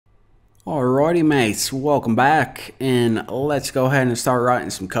Alrighty mates, welcome back and let's go ahead and start writing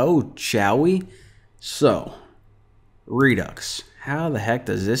some code, shall we? So, Redux, how the heck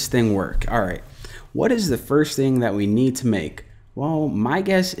does this thing work? Alright, what is the first thing that we need to make? Well, my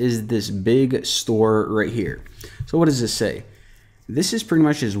guess is this big store right here. So what does this say? This is pretty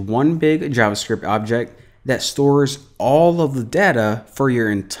much just one big JavaScript object that stores all of the data for your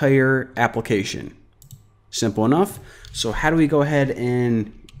entire application. Simple enough. So how do we go ahead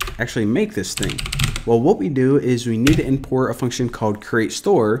and actually make this thing? Well, what we do is we need to import a function called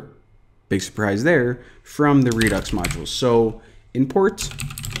createStore, big surprise there, from the Redux modules. So import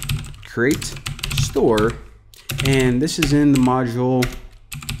createStore, and this is in the module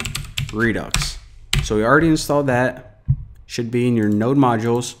Redux. So we already installed that, should be in your node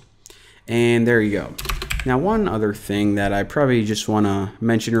modules, and there you go. Now one other thing that I probably just want to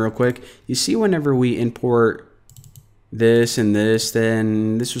mention real quick, you see whenever we import this and this,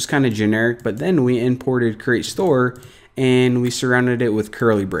 then this was kind of generic, but then we imported createStore and we surrounded it with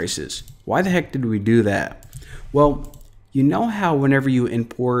curly braces. Why the heck did we do that? Well, you know how whenever you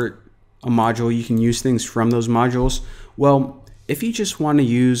import a module, you can use things from those modules? Well, if you just want to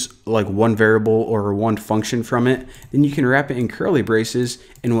use like one variable or one function from it, then you can wrap it in curly braces.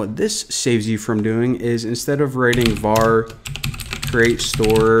 And what this saves you from doing is instead of writing var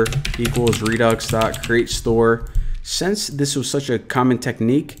createStore equals redux.createStore, since this was such a common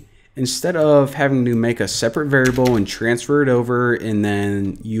technique, instead of having to make a separate variable and transfer it over and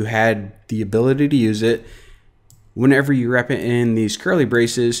then you had the ability to use it, whenever you wrap it in these curly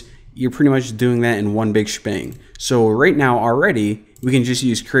braces, you're pretty much doing that in one big shebang. So right now already, we can just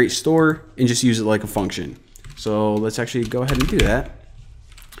use createStore and just use it like a function. So let's actually go ahead and do that.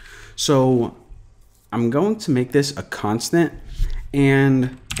 So I'm going to make this a constant,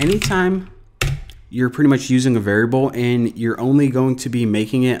 and anytime you're pretty much using a variable and you're only going to be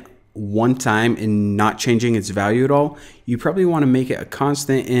making it one time and not changing its value at all, you probably want to make it a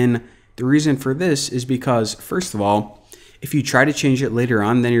constant. And the reason for this is because, first of all, if you try to change it later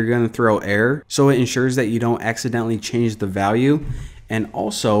on, then you're going to throw error. So it ensures that you don't accidentally change the value. And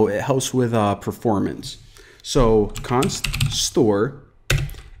also it helps with performance. So const store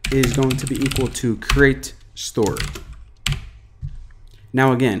is going to be equal to createStore.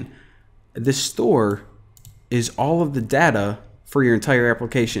 Now again, this store is all of the data for your entire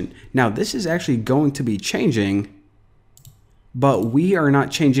application. Now this is actually going to be changing, but we are not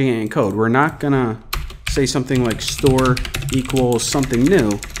changing it in code. We're not gonna say something like store equals something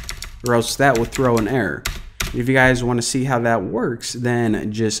new, or else that would throw an error. If you guys want to see how that works,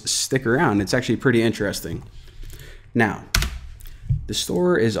 then just stick around. It's actually pretty interesting. Now, the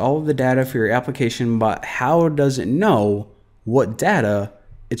store is all of the data for your application, but how does it know what data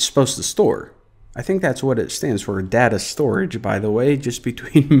it's supposed to store? I think that's what it stands for, data storage, by the way, just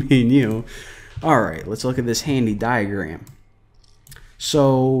between me and you. All right, let's look at this handy diagram.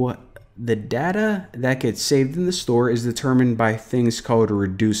 So the data that gets saved in the store is determined by things called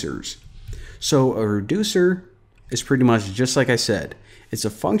reducers. So a reducer is pretty much just like I said. It's a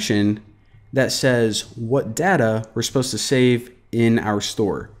function that says what data we're supposed to save in our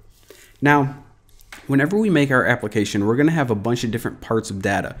store. Now, whenever we make our application, we're going to have a bunch of different parts of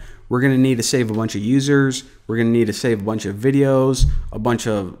data. We're going to need to save a bunch of users. We're going to need to save a bunch of videos, a bunch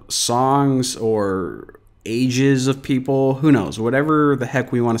of songs, or ages of people, who knows, whatever the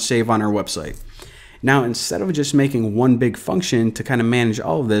heck we want to save on our website. Now, instead of just making one big function to kind of manage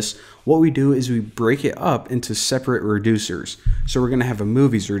all of this, what we do is we break it up into separate reducers. So we're going to have a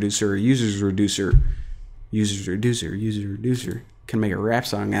movies reducer, a users reducer, can make a rap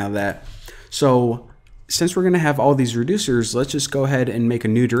song out of that. So since we're going to have all these reducers, let's just go ahead and make a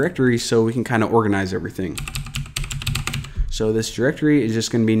new directory so we can kind of organize everything. So this directory is just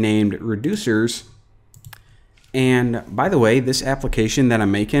going to be named reducers. And by the way, this application that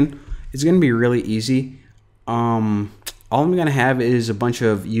I'm making is going to be really easy. All I'm going to have is a bunch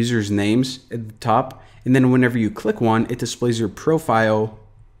of users' names at the top. And then whenever you click one, it displays your profile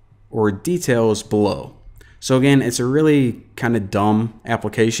or details below. So again, it's a really kind of dumb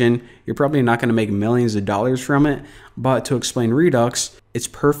application. You're probably not going to make millions of dollars from it, but to explain Redux, it's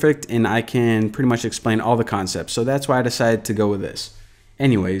perfect and I can pretty much explain all the concepts. So that's why I decided to go with this.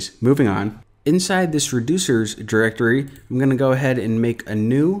 Anyways, moving on. Inside this reducers directory, I'm going to go ahead and make a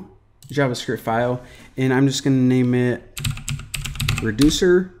new JavaScript file, and I'm just going to name it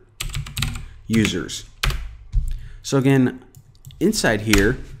reducer users. So again, inside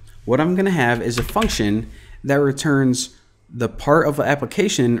here, what I'm going to have is a function that returns the part of the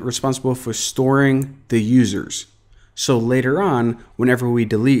application responsible for storing the users. So later on, whenever we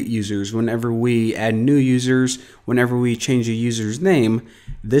delete users, whenever we add new users, whenever we change a user's name,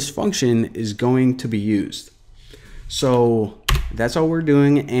 this function is going to be used. So that's all we're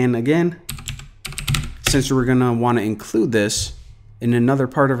doing. And again, since we're going to want to include this in another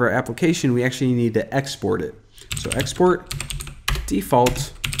part of our application, we actually need to export it. So export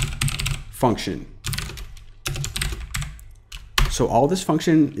default function. So all this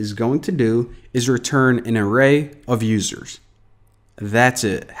function is going to do is return an array of users. That's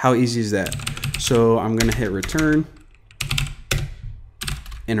it. How easy is that? So I'm going to hit return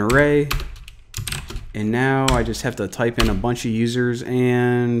an array. And now I just have to type in a bunch of users,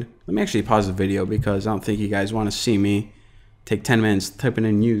 and let me actually pause the video because I don't think you guys want to see me take 10 minutes typing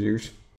in users.